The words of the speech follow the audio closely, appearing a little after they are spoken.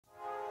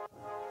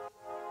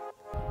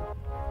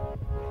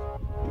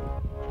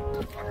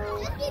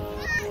I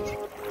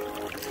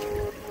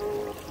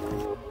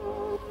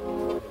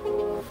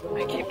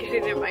keep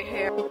getting it in my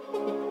hair.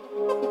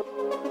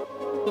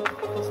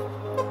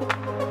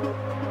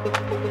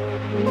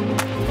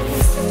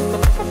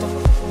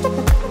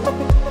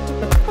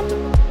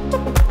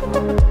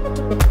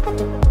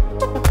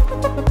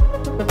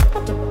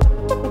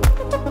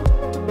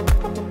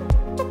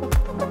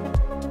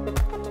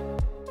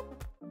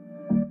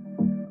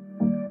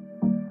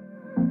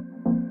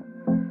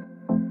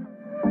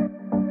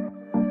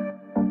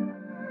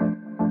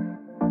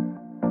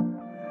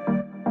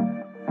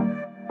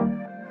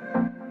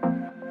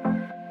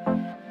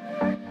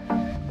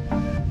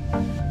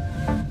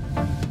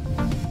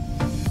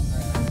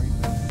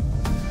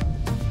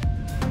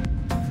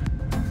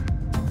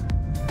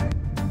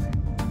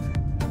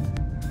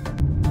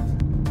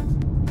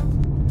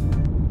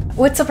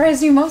 What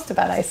surprised you most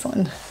about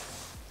Iceland?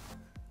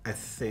 I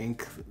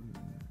think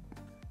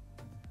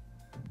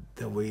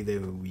the way they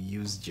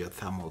use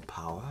geothermal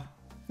power.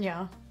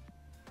 Yeah.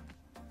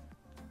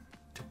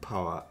 To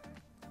power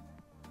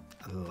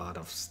a lot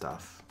of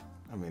stuff.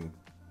 I mean,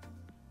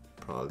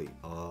 probably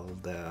all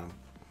the,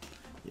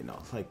 you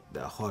know, like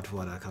the hot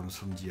water comes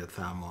from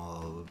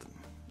geothermal,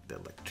 the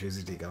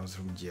electricity comes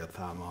from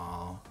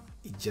geothermal.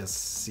 It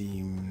just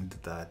seemed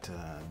that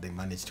they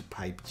managed to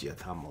pipe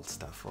geothermal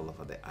stuff all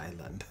over the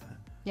island.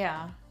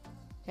 Yeah.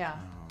 Yeah.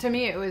 To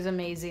me, it was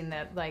amazing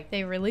that, like,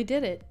 they really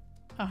did it.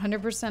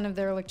 100% of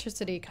their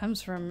electricity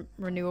comes from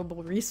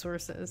renewable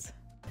resources.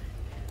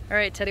 All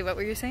right, Teddy, what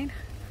were you saying?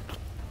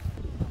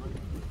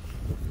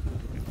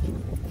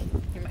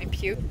 You might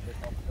puke.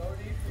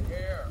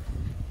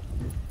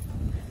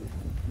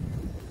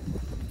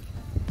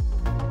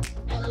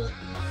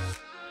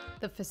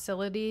 The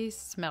facility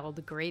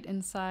smelled great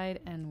inside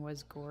and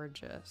was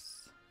gorgeous.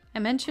 I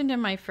mentioned in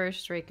my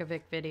first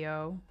Reykjavik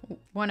video,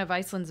 one of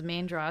Iceland's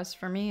main draws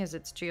for me is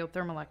its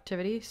geothermal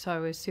activity, so I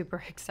was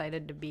super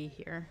excited to be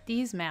here.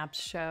 These maps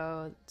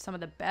show some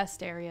of the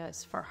best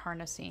areas for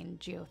harnessing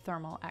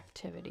geothermal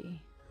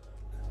activity.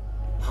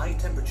 High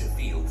temperature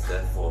fields,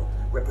 therefore,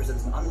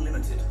 represent an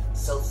unlimited,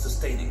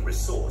 self-sustaining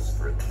resource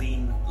for a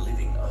clean,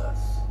 living Earth.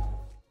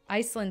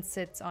 Iceland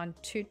sits on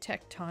two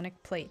tectonic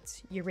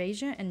plates,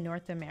 Eurasia and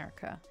North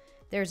America.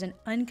 There's an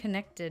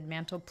unconnected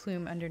mantle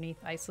plume underneath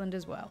Iceland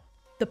as well.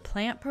 The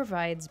plant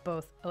provides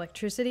both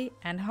electricity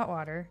and hot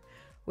water,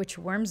 which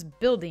warms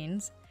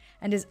buildings,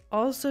 and is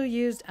also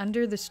used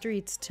under the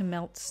streets to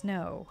melt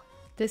snow.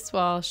 This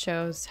wall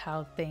shows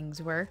how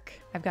things work.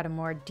 I've got a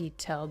more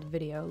detailed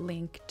video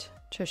linked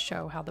to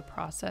show how the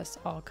process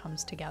all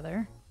comes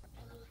together.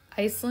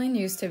 Iceland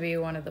used to be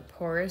one of the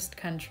poorest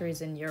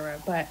countries in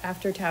Europe, but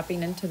after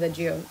tapping into the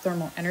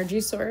geothermal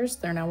energy source,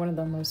 they're now one of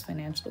the most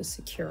financially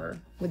secure,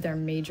 with their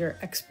major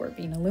export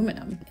being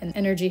aluminum, an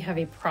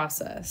energy-heavy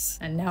process,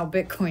 and now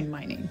Bitcoin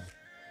mining.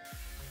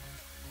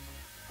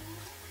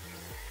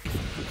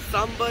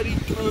 Somebody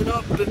turn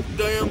up the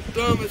damn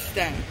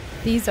thermostat.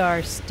 These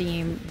are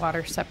steam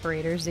water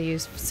separators. They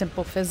use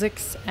simple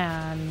physics,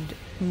 and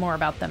more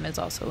about them is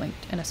also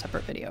linked in a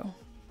separate video.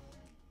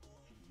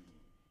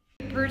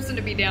 Person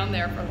to be down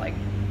there for like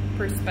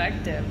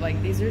perspective,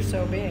 like these are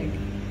so big.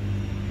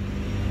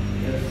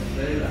 Yes,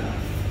 say that.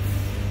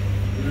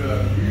 They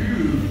are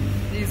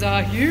huge. These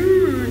are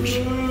huge.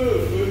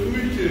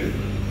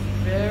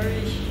 Very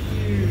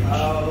huge.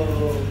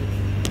 Oh.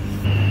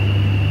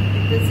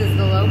 This is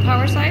the low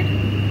power side,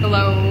 the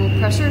low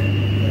pressure.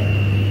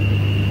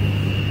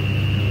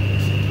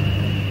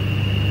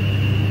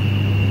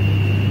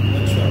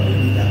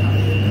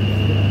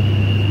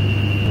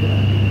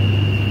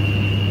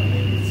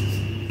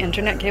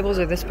 Internet cables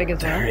are this big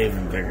as well? They're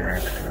even bigger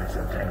actually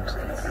sometimes.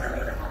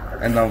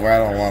 And they'll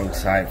run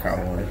alongside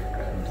probably.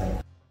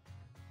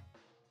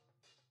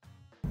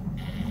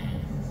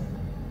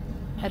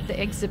 At the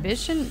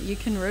exhibition, you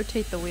can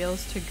rotate the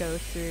wheels to go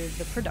through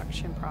the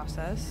production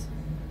process.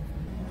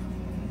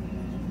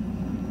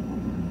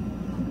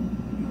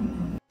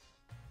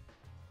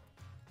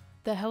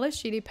 The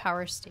Hellishidi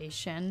power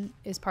station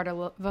is part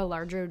of a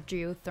larger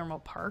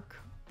geothermal park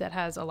that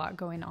has a lot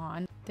going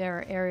on. There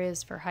are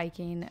areas for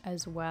hiking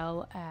as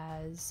well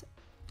as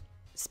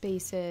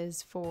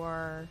spaces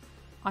for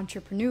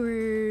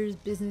entrepreneurs,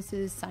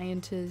 businesses,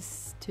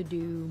 scientists to do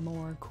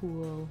more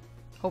cool,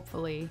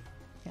 hopefully,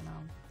 you know,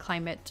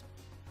 climate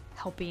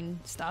helping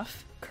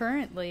stuff.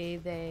 Currently,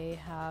 they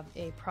have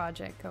a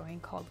project going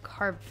called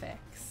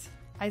CarbFix.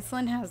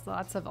 Iceland has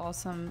lots of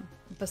awesome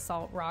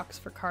basalt rocks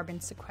for carbon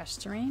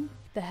sequestering.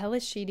 The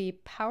Hellishidi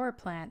power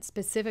plant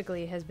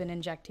specifically has been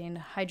injecting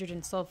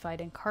hydrogen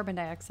sulfide and carbon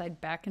dioxide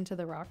back into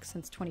the rocks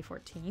since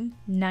 2014.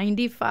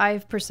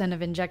 95%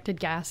 of injected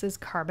gas is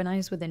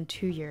carbonized within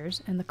 2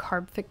 years, and the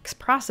CarbFix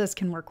process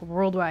can work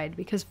worldwide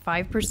because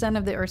 5%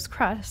 of the Earth's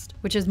crust,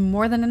 which is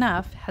more than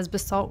enough, has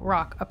basalt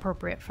rock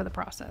appropriate for the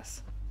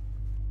process.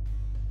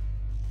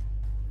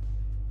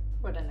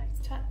 What a nice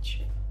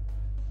touch.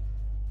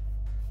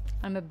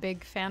 I'm a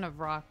big fan of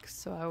rocks,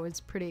 so I was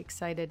pretty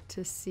excited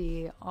to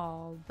see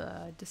all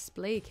the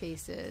display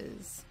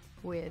cases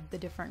with the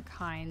different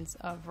kinds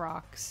of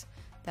rocks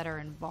that are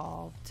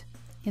involved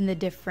in the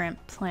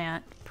different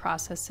plant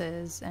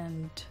processes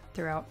and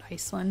throughout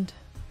Iceland.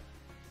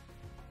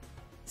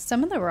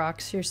 Some of the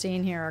rocks you're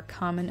seeing here are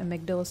common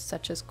amygdalas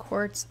such as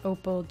quartz,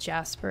 opal,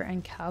 jasper,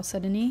 and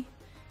chalcedony.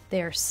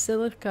 They are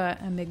silica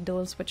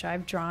amygdalas, which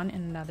I've drawn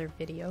in another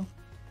video.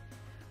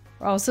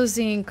 We're also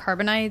seeing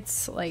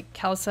carbonites like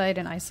calcite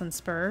and Iceland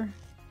spur.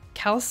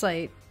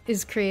 Calcite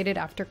is created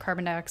after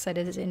carbon dioxide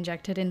is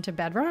injected into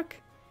bedrock.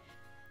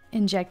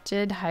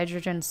 Injected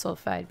hydrogen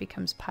sulfide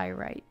becomes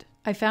pyrite.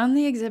 I found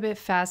the exhibit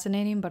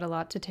fascinating but a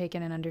lot to take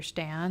in and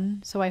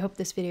understand, so I hope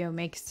this video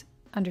makes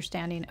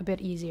understanding a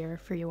bit easier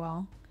for you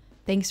all.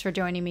 Thanks for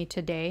joining me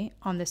today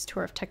on this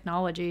tour of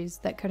technologies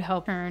that could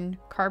help turn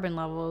carbon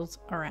levels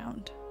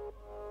around.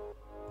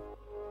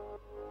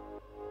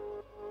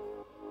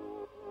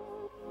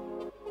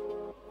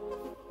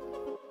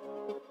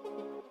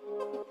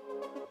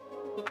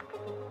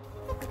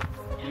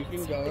 You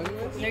can go in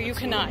this? No, you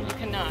cannot. You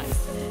cannot.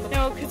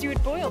 No, because you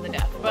would boil to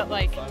death, but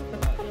like...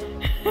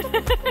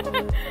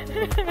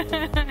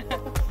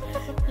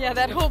 Yeah,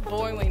 that whole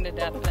boiling to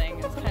death thing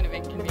is kind of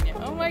inconvenient.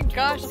 Oh my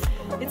gosh,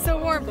 it's so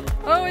warm.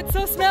 Oh, it's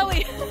so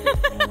smelly.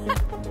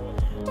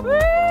 Woo!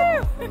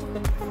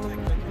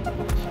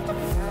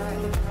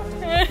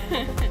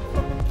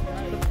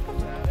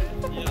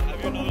 Yeah,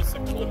 have you noticed the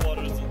cold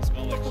water is